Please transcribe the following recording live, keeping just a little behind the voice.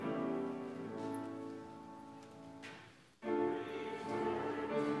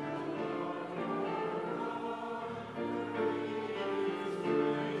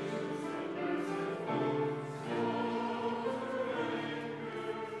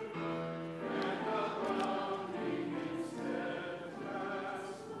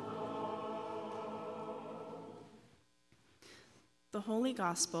The Holy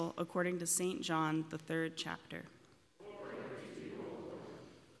Gospel according to St. John, the 3rd chapter.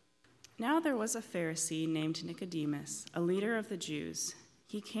 Now there was a Pharisee named Nicodemus, a leader of the Jews.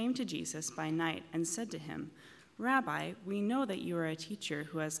 He came to Jesus by night and said to him, "Rabbi, we know that you are a teacher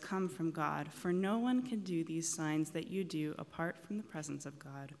who has come from God, for no one can do these signs that you do apart from the presence of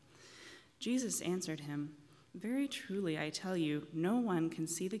God." Jesus answered him, "Very truly I tell you, no one can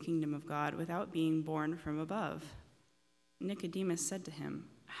see the kingdom of God without being born from above." Nicodemus said to him,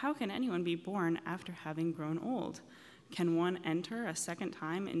 "How can anyone be born after having grown old? Can one enter a second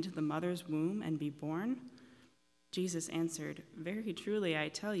time into the mother's womb and be born?" Jesus answered, "Very truly I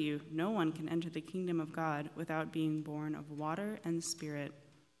tell you, no one can enter the kingdom of God without being born of water and spirit.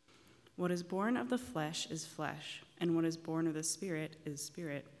 What is born of the flesh is flesh, and what is born of the spirit is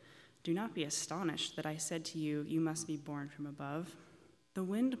spirit. Do not be astonished that I said to you, you must be born from above. The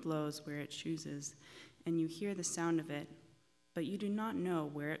wind blows where it chooses, and you hear the sound of it, but you do not know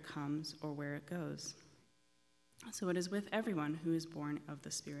where it comes or where it goes. So it is with everyone who is born of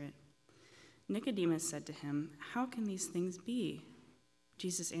the Spirit." Nicodemus said to him, "How can these things be?"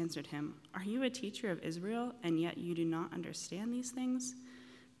 Jesus answered him, "Are you a teacher of Israel, and yet you do not understand these things?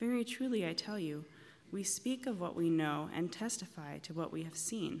 Very truly I tell you, we speak of what we know and testify to what we have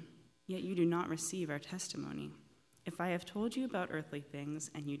seen, yet you do not receive our testimony. If I have told you about earthly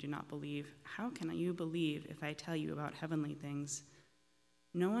things and you do not believe, how can you believe if I tell you about heavenly things?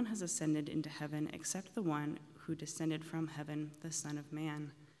 No one has ascended into heaven except the one who descended from heaven, the Son of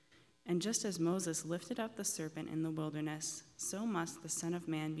Man. And just as Moses lifted up the serpent in the wilderness, so must the Son of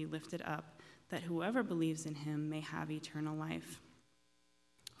Man be lifted up, that whoever believes in him may have eternal life.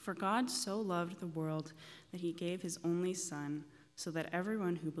 For God so loved the world that he gave his only Son, so that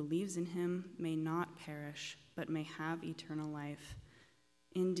everyone who believes in him may not perish, but may have eternal life.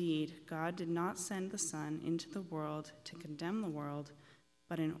 Indeed, God did not send the Son into the world to condemn the world,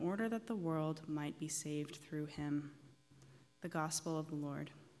 but in order that the world might be saved through him." The Gospel of the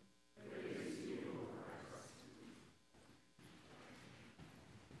Lord. Praise to you, O Christ.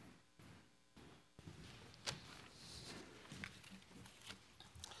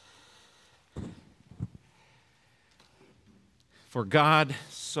 For God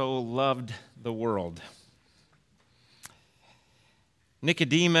so loved the world.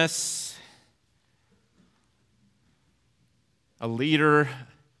 Nicodemus, a leader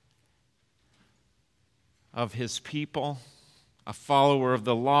of his people, a follower of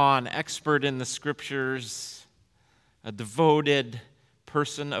the law, an expert in the scriptures, a devoted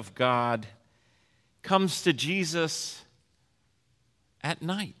person of God, comes to Jesus at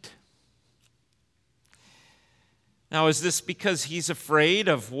night. Now, is this because he's afraid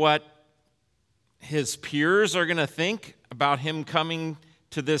of what his peers are going to think about him coming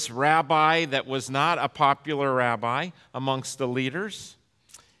to this rabbi that was not a popular rabbi amongst the leaders,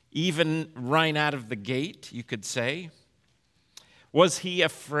 even right out of the gate, you could say? Was he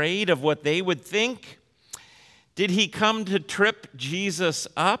afraid of what they would think? Did he come to trip Jesus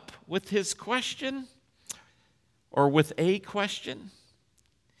up with his question, or with a question?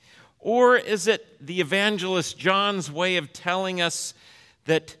 Or is it the evangelist John's way of telling us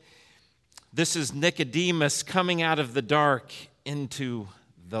that this is Nicodemus coming out of the dark into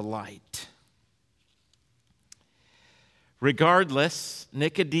the light? Regardless,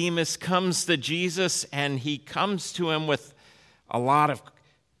 Nicodemus comes to Jesus, and he comes to him with a lot of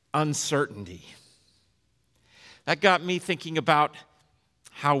uncertainty. That got me thinking about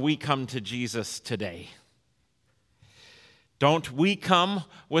how we come to Jesus today. Don't we come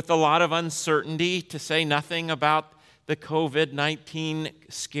with a lot of uncertainty, to say nothing about the COVID-19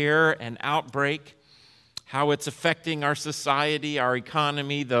 scare and outbreak, how it's affecting our society, our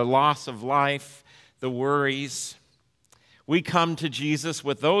economy, the loss of life, the worries? We come to Jesus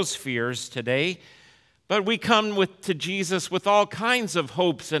with those fears today, but we come to Jesus with all kinds of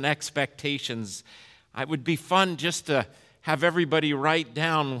hopes and expectations. It would be fun just to have everybody write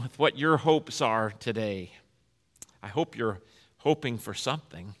down what your hopes are today. I hope you're hoping for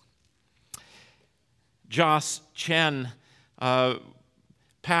something. Joss Chen,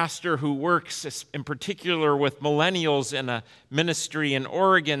 pastor who works in particular with millennials in a ministry in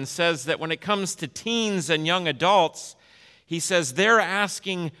Oregon, says that when it comes to teens and young adults, he says they're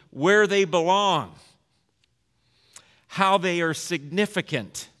asking where they belong, how they are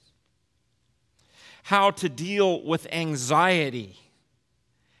significant, how to deal with anxiety,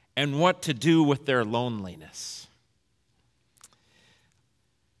 and what to do with their loneliness.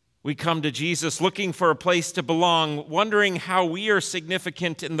 We come to Jesus looking for a place to belong, wondering how we are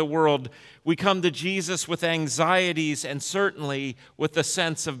significant in the world. We come to Jesus with anxieties and certainly with a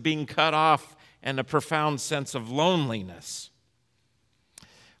sense of being cut off and a profound sense of loneliness.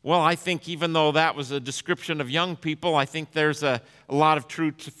 Well, I think even though that was a description of young people, I think there's a lot of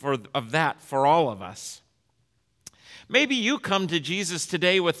truth of that for all of us. Maybe you come to Jesus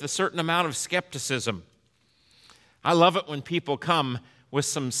today with a certain amount of skepticism. I love it when people come with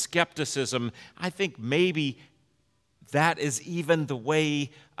some skepticism. I think maybe that is even the way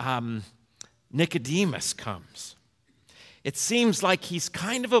Nicodemus comes. It seems like he's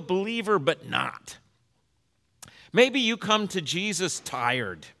kind of a believer, but not. Maybe you come to Jesus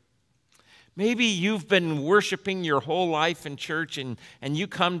tired. Maybe you've been worshiping your whole life in church and you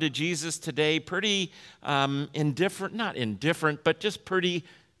come to Jesus today pretty indifferent, not indifferent, but just pretty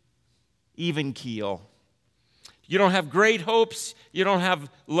even keel. You don't have great hopes, you don't have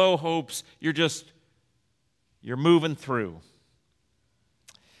low hopes, you're moving through.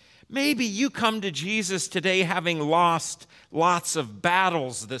 Maybe you come to Jesus today having lost lots of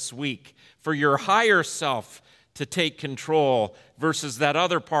battles this week for your higher self to take control versus that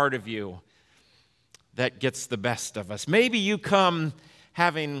other part of you that gets the best of us. Maybe you come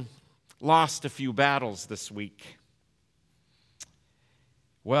having lost a few battles this week.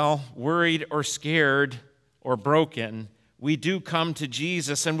 Well, worried or scared or broken, we do come to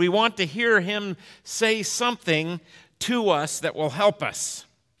Jesus and we want to hear him say something to us that will help us.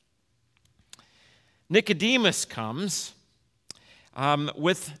 Nicodemus comes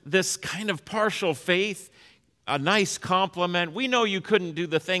with this kind of partial faith, a nice compliment. We know you couldn't do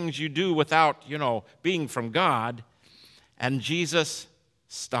the things you do without, being from God. And Jesus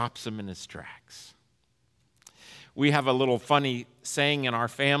stops him in his tracks. We have a little funny saying in our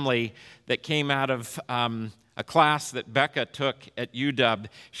family that came out of a class that Becca took at UW.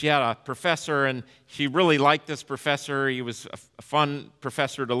 She had a professor, and she really liked this professor. He was a fun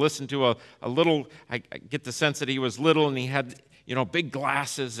professor to listen to. I get the sense that he was little, and he had, big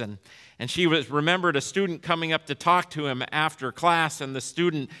glasses. And she remembered a student coming up to talk to him after class, and the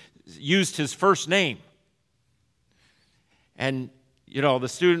student used his first name. And, the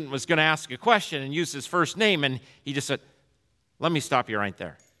student was going to ask a question and use his first name, and he just said, "Let me stop you right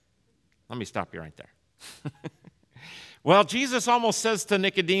there. Let me stop you right there." Well, Jesus almost says to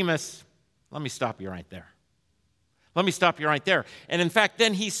Nicodemus, "Let me stop you right there. Let me stop you right there." And in fact,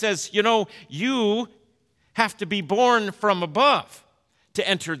 then he says, you have to be born from above to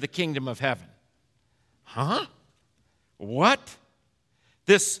enter the kingdom of heaven. Huh? What?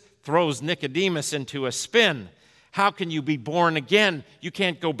 This throws Nicodemus into a spin. How can you be born again? You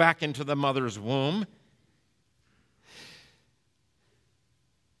can't go back into the mother's womb.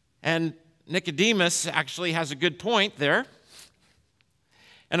 And Nicodemus actually has a good point there.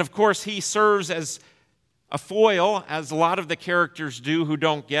 And of course, he serves as a foil, as a lot of the characters do who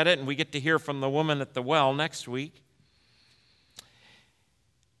don't get it, and we get to hear from the woman at the well next week.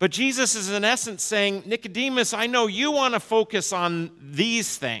 But Jesus is in essence saying, Nicodemus, I know you want to focus on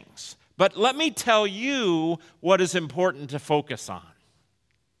these things, but let me tell you what is important to focus on.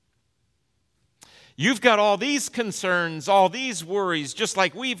 You've got all these concerns, all these worries, just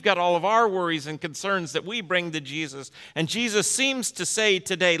like we've got all of our worries and concerns that we bring to Jesus. And Jesus seems to say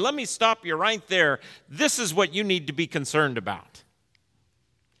today, let me stop you right there. This is what you need to be concerned about.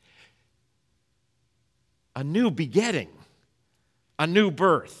 A new begetting, a new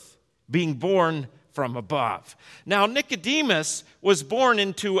birth, being born from above. Now, Nicodemus was born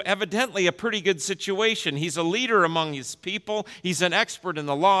into evidently a pretty good situation. He's a leader among his people. He's an expert in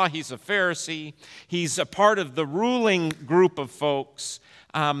the law. He's a Pharisee. He's a part of the ruling group of folks.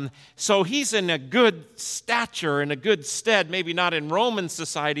 So he's in a good stature, in a good stead, maybe not in Roman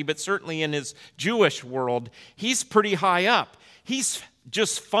society, but certainly in his Jewish world. He's pretty high up. He's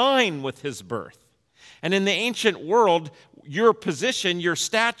just fine with his birth. And in the ancient world, your position, your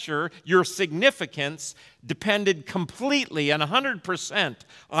stature, your significance depended completely and 100%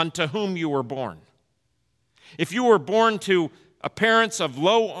 on to whom you were born. If you were born to parents of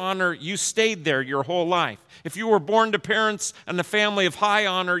low honor, you stayed there your whole life. If you were born to parents and a family of high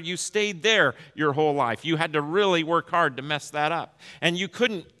honor, you stayed there your whole life. You had to really work hard to mess that up. And you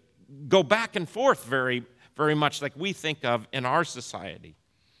couldn't go back and forth very, very much like we think of in our society.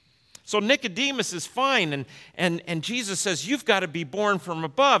 So Nicodemus is fine, and Jesus says, you've got to be born from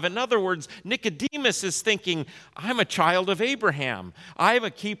above. In other words, Nicodemus is thinking, I'm a child of Abraham. I'm a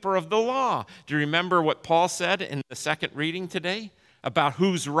keeper of the law. Do you remember what Paul said in the second reading today about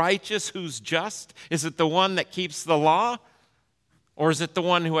who's righteous, who's just? Is it the one that keeps the law, or is it the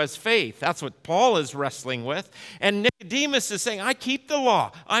one who has faith? That's what Paul is wrestling with. And Nicodemus is saying, I keep the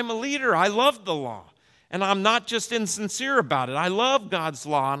law. I'm a leader. I love the law. And I'm not just insincere about it. I love God's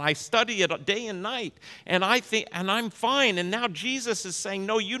law, and I study it day and night. And I'm fine. And now Jesus is saying,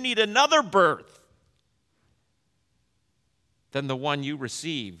 no, you need another birth. than the one you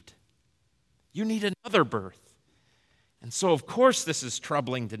received. You need another birth. And so, of course, this is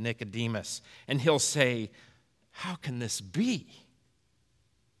troubling to Nicodemus. And he'll say, how can this be?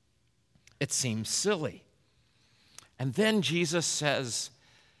 It seems silly. And then Jesus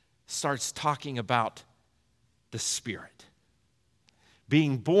starts talking about the Spirit.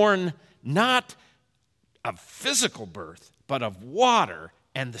 Being born not of physical birth, but of water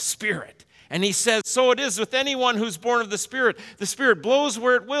and the Spirit. And he says, so it is with anyone who's born of the Spirit. The Spirit blows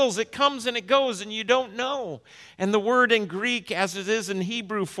where it wills. It comes and it goes, and you don't know. And the word in Greek, as it is in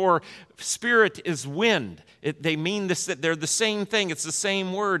Hebrew for spirit, is wind. They mean this, that they're the same thing. It's the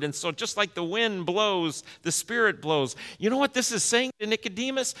same word. And so just like the wind blows, the Spirit blows. You know what this is saying to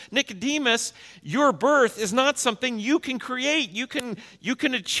Nicodemus? Nicodemus, your birth is not something you can create, you can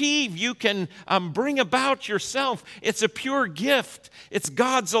achieve, you can bring about yourself. It's a pure gift. It's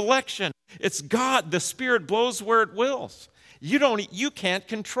God's election. It's God. The Spirit blows where it wills. You can't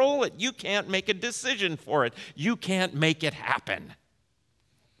control it. You can't make a decision for it. You can't make it happen.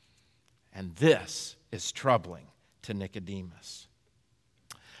 And this is troubling to Nicodemus.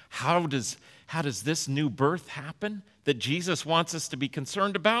 How does this new birth happen that Jesus wants us to be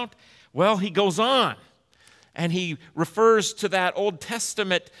concerned about? Well, he goes on. And he refers to that Old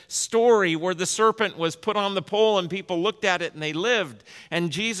Testament story where the serpent was put on the pole and people looked at it and they lived. And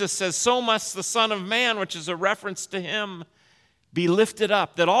Jesus says, so must the Son of Man, which is a reference to him, be lifted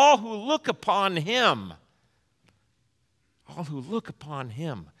up, that all who look upon him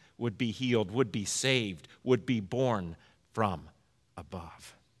would be healed, would be saved, would be born from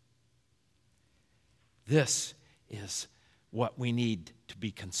above. This is what we need to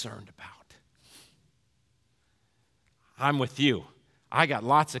be concerned about. I'm with you. I got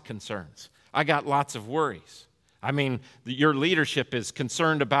lots of concerns. I got lots of worries. I mean, your leadership is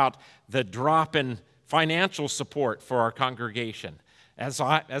concerned about the drop in financial support for our congregation, as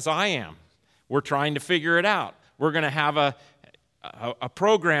I am. We're trying to figure it out. We're going to have a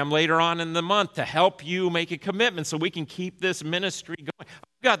program later on in the month to help you make a commitment so we can keep this ministry going.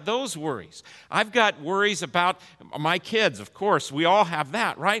 I've got those worries. I've got worries about my kids, of course. We all have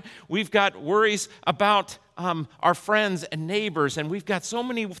that, right? We've got worries about our friends and neighbors, and we've got so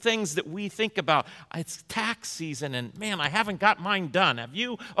many things that we think about. It's tax season, and man, I haven't got mine done. Have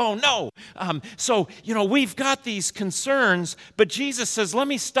you? Oh, no. So, we've got these concerns, but Jesus says, let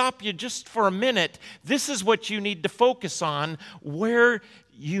me stop you just for a minute. This is what you need to focus on, where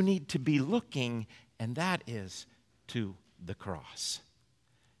you need to be looking, and that is to the cross,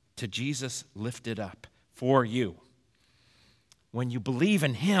 to Jesus lifted up for you. When you believe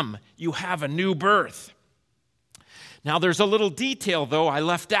in him, you have a new birth. Now, there's a little detail, though, I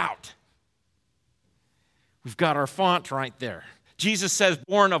left out. We've got our font right there. Jesus says,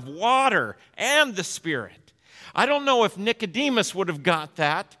 born of water and the Spirit. I don't know if Nicodemus would have got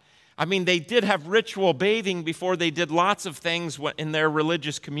that. I mean, they did have ritual bathing before they did lots of things in their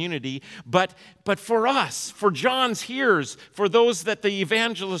religious community. But for us, for John's hearers, for those that the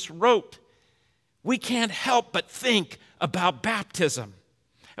evangelist wrote, we can't help but think about baptism.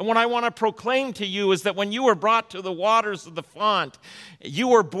 And what I want to proclaim to you is that when you were brought to the waters of the font, you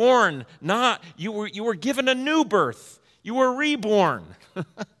were born, you were given a new birth. You were reborn.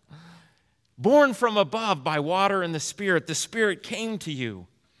 Born from above by water and the Spirit. The Spirit came to you.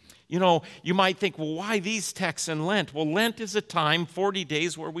 You might think, well, why these texts in Lent? Well, Lent is a time, 40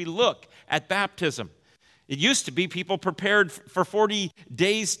 days, where we look at baptism. It used to be people prepared for 40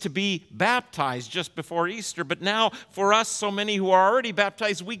 days to be baptized just before Easter, but now for us, so many who are already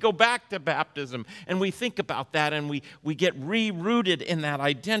baptized, we go back to baptism, and we think about that, and we get re-rooted in that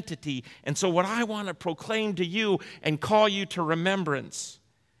identity. And so what I want to proclaim to you and call you to remembrance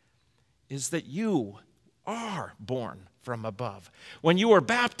is that you are born from above. When you were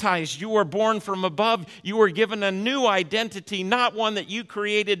baptized, you were born from above. You were given a new identity, not one that you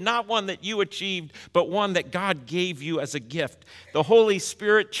created, not one that you achieved, but one that God gave you as a gift. The Holy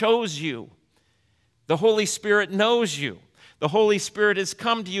Spirit chose you. The Holy Spirit knows you. The Holy Spirit has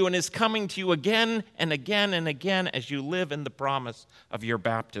come to you and is coming to you again and again and again as you live in the promise of your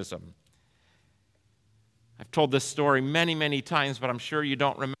baptism. I've told this story many, many times, but I'm sure you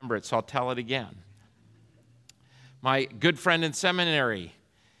don't remember it, so I'll tell it again. My good friend in seminary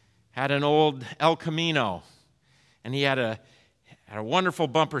had an old El Camino, and he had a wonderful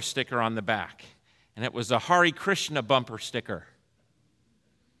bumper sticker on the back, and it was a Hare Krishna bumper sticker.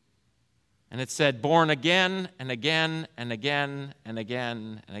 And it said, born again and again and again and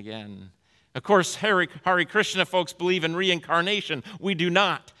again and again. Of course, Hare Krishna folks believe in reincarnation. We do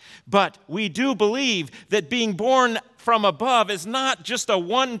not. But we do believe that being born from above is not just a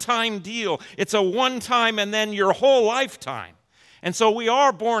one-time deal. It's a one-time and then your whole lifetime. And so we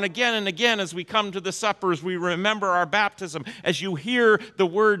are born again and again as we come to the suppers. We remember our baptism. As you hear the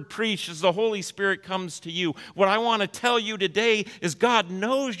word preached, as the Holy Spirit comes to you. What I want to tell you today is God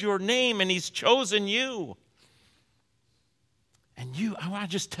knows your name and He's chosen you. And I want to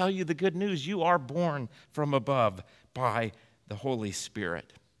just tell you the good news. You are born from above by the Holy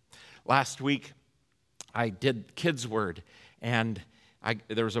Spirit. Last week, I did Kids Word, and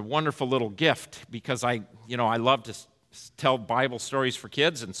there was a wonderful little gift because I love to tell Bible stories for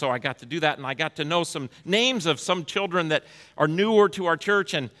kids, and so I got to do that, and I got to know some names of some children that are newer to our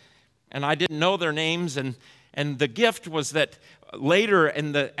church, and I didn't know their names, and the gift was that later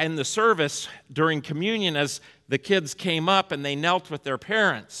in the service during communion, as the kids came up and they knelt with their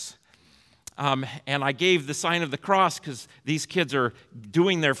parents, and I gave the sign of the cross because these kids are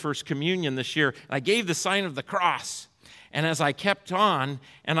doing their first communion this year. I gave the sign of the cross. And as I kept on,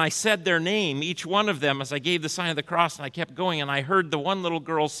 and I said their name, each one of them, as I gave the sign of the cross, and I kept going, and I heard the one little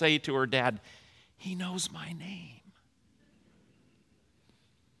girl say to her dad, "He knows my name."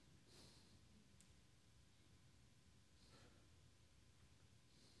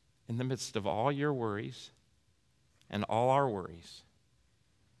 In the midst of all your worries and all our worries,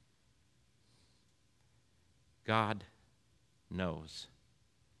 God knows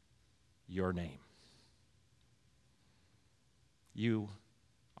your name. You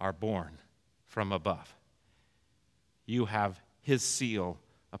are born from above. You have His seal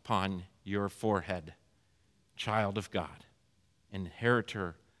upon your forehead, child of God,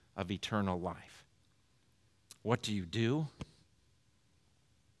 inheritor of eternal life. What do?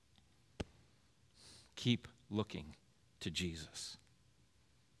 Keep looking to Jesus.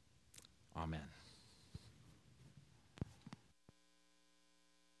 Amen.